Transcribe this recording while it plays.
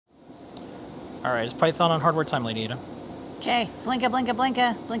All right, it's Python on hardware time, Lady Ada. Okay, blinka, blinka,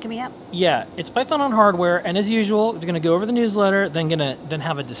 blinka, blinka me up. Yeah, it's Python on hardware, and as usual, we're going to go over the newsletter, then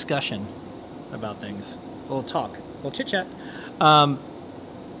have a discussion about things. A little talk, a little chit-chat.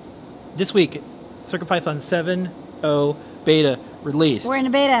 This week, CircuitPython 7.0 beta released. We're in a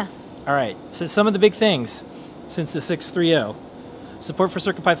beta. All right, so some of the big things since the 6.3.0. Support for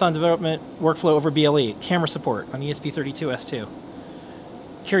CircuitPython development workflow over BLE. Camera support on ESP32S2.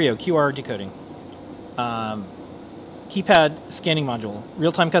 Curio, QR decoding. Keypad scanning module.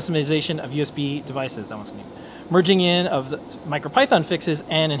 Real-time customization of USB devices. That one's new. Merging in of the MicroPython fixes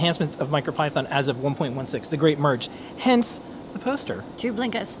and enhancements of MicroPython as of 1.16. The great merge. Hence, the poster. 2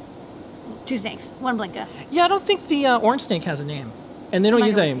 blinkas. 2 snakes. 1 blinka. Yeah, I don't think the orange snake has a name. And they don't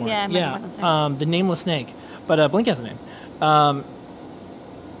use that anymore. Yeah. The nameless snake. But Blink has a name.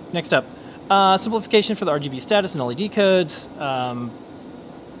 Next up, simplification for the RGB status and LED codes.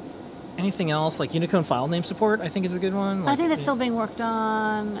 Anything else, like Unicode file name support, I think is a good one. I think that's still being worked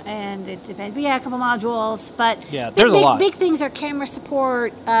on, and it depends. But yeah, a couple modules. But yeah, there's a lot. Big things are camera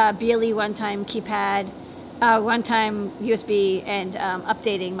support, BLE runtime keypad, runtime USB, and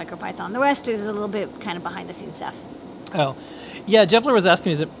updating MicroPython. The rest is a little bit kind of behind the scenes stuff. Oh, yeah, Jeffler was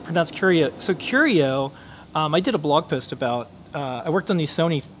asking me, is it pronounced Curio? So Curio, I did a blog post about, I worked on these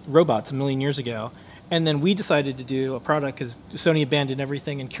Sony robots a million years ago, and then we decided to do a product because Sony abandoned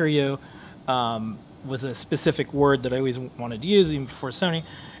everything, and Curio was a specific word that I always wanted to use even before Sony,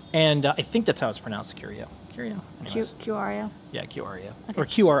 and I think that's how it's pronounced, Curio. Curio. QRIO? Yeah, QRIO. Okay. Or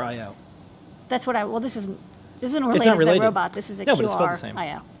QRIO. That's what this isn't related to that robot. This is a QRIO. But it's spelled the same.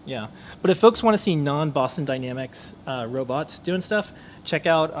 Yeah. But if folks want to see non-Boston Dynamics robots doing stuff, check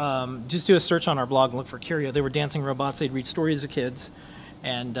out, just do a search on our blog and look for Curio. They were dancing robots. They'd read stories of kids.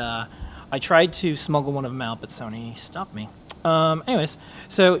 And I tried to smuggle one of them out, but Sony stopped me. Anyways,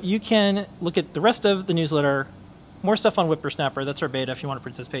 so you can look at the rest of the newsletter. More stuff on Whippersnapper. That's our beta. If you want to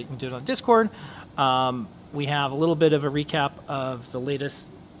participate, you can do it on Discord. We have a little bit of a recap of the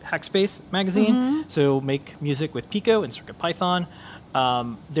latest Hackspace magazine. So make music with Pico and CircuitPython.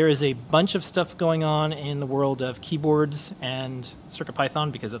 There is a bunch of stuff going on in the world of keyboards and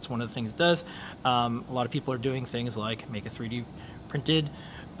CircuitPython because that's one of the things it does. A lot of people are doing things like make a 3D printed,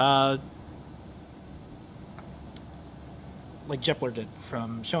 like Jepler did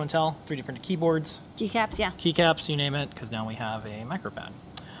from Show and Tell, 3D printed keyboards. Keycaps, yeah. Keycaps, you name it, because now we have a MicroPad.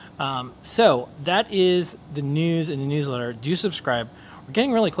 So that is the news in the newsletter. Do subscribe. We're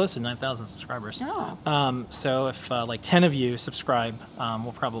getting really close to 9,000 subscribers. Oh. So if like 10 of you subscribe,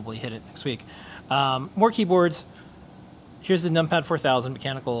 we'll probably hit it next week. More keyboards. Here's the Numpad 4000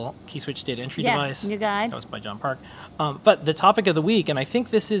 mechanical key switch data entry device. New guide. That was by John Park. But the topic of the week, and I think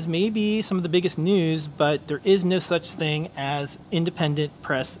this is maybe some of the biggest news, but there is no such thing as independent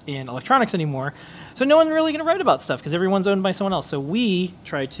press in electronics anymore. So no one's really going to write about stuff because everyone's owned by someone else. So we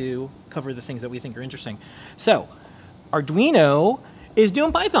try to cover the things that we think are interesting. So Arduino is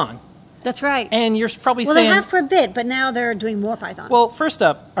doing Python. That's right. And you're probably saying... saying... Well, they have for a bit, but now they're doing more Python. Well, first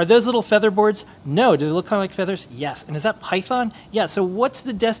up, are those little feather boards? No. Do they look kind of like feathers? Yes. And is that Python? Yeah. So what's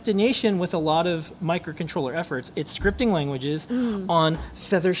the destination with a lot of microcontroller efforts? It's scripting languages on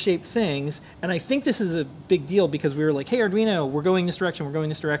feather-shaped things. And I think this is a big deal because we were like, hey, Arduino, we're going this direction, we're going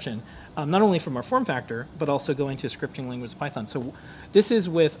this direction. Not only from our form factor, but also going to a scripting language Python. So this is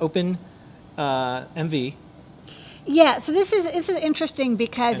with OpenMV. Yeah, so this is interesting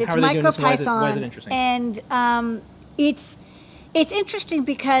because it's MicroPython, why is it interesting? And it's interesting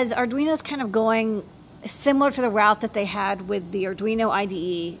because Arduino's kind of going similar to the route that they had with the Arduino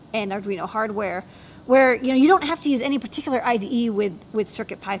IDE and Arduino hardware, where you don't have to use any particular IDE with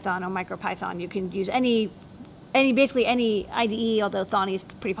CircuitPython or MicroPython. You can use basically any IDE, although Thonny is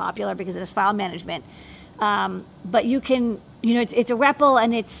pretty popular because it has file management. But you can, it's a REPL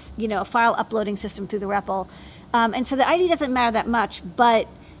and it's a file uploading system through the REPL. And so the IDE doesn't matter that much, but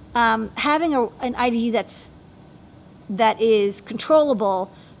having an IDE that is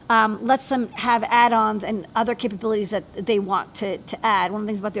controllable lets them have add-ons and other capabilities that they want to add. One of the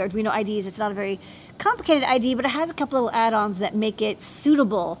things about the Arduino IDE is it's not a very complicated IDE, but it has a couple little add-ons that make it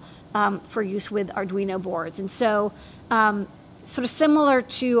suitable for use with Arduino boards. And so sort of similar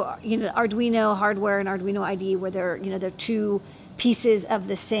to Arduino hardware and Arduino IDE, where they're two pieces of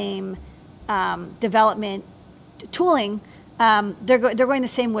the same development tooling, they're going the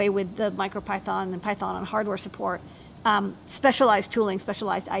same way with the MicroPython and Python on hardware support. Specialized tooling,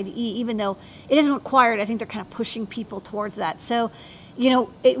 specialized IDE, even though it isn't required, I think they're kind of pushing people towards that. So, we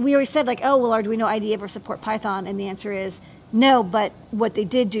always said like, oh, will Arduino IDE ever support Python? And the answer is no, but what they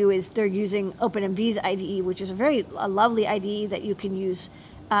did do is they're using OpenMV's IDE, which is a lovely IDE that you can use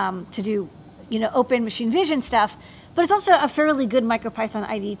to do open machine vision stuff, but it's also a fairly good MicroPython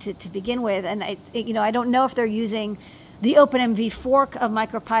IDE to begin with. And I don't know if they're using the OpenMV fork of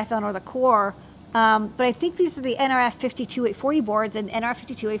MicroPython or the core, but I think these are the NRF52840 boards, and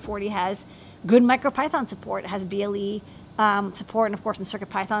NRF52840 has good MicroPython support. It has BLE support, and of course in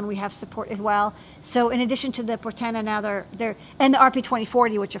CircuitPython we have support as well. So in addition to the Portena, now they're and the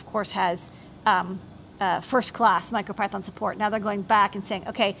RP2040, which of course has first class MicroPython support. Now they're going back and saying,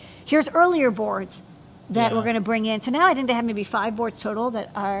 okay, here's earlier boards that we're going to bring in. So now I think they have maybe 5 boards total that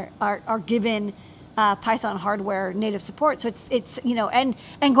are given Python hardware native support. So it's and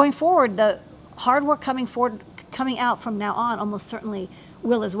going forward, the hardware coming out from now on almost certainly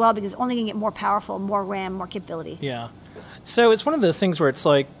will as well, because it's only going to get more powerful, more RAM, more capability. Yeah. So it's one of those things where it's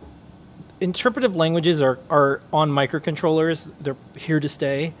like interpretive languages are on microcontrollers. They're here to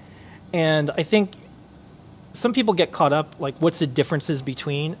stay. And I think some people get caught up, like, what's the differences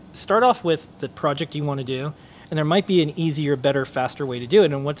between? Start off with the project you want to do, and there might be an easier, better, faster way to do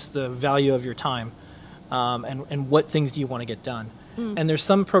it, and what's the value of your time, and what things do you want to get done. And there's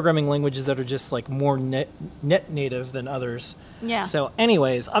some programming languages that are just like more net native than others. Yeah. So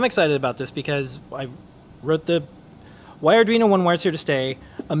anyways, I'm excited about this because I wrote the Why Arduino One Wired's Here to Stay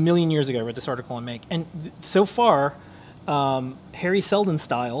a million years ago. I wrote this article on Make. And so far, Harry Seldon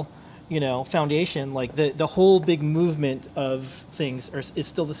style, foundation, like the whole big movement of things is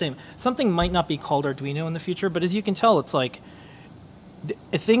still the same. Something might not be called Arduino in the future, but as you can tell, it's like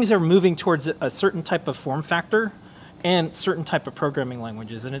things are moving towards a certain type of form factor and certain type of programming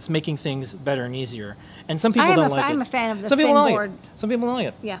languages, and it's making things better and easier. And some people don't like it. I'm a fan of the some people thin like board. it. Some people don't like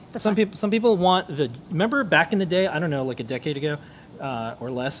it. Yeah, that's some fine. people. Some people want remember back in the day, I don't know, like a decade ago or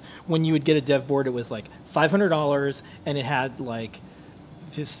less, when you would get a dev board, it was like $500, and it had like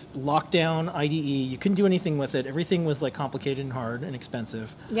this lockdown IDE. You couldn't do anything with it. Everything was like complicated and hard and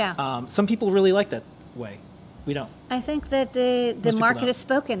expensive. Yeah. Some people really like that way. We don't. I think that the people market don't. has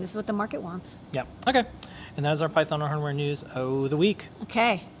spoken. This is what the market wants. Yeah. Okay. And that is our Python hardware news of the week.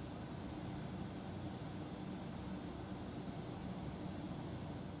 Okay.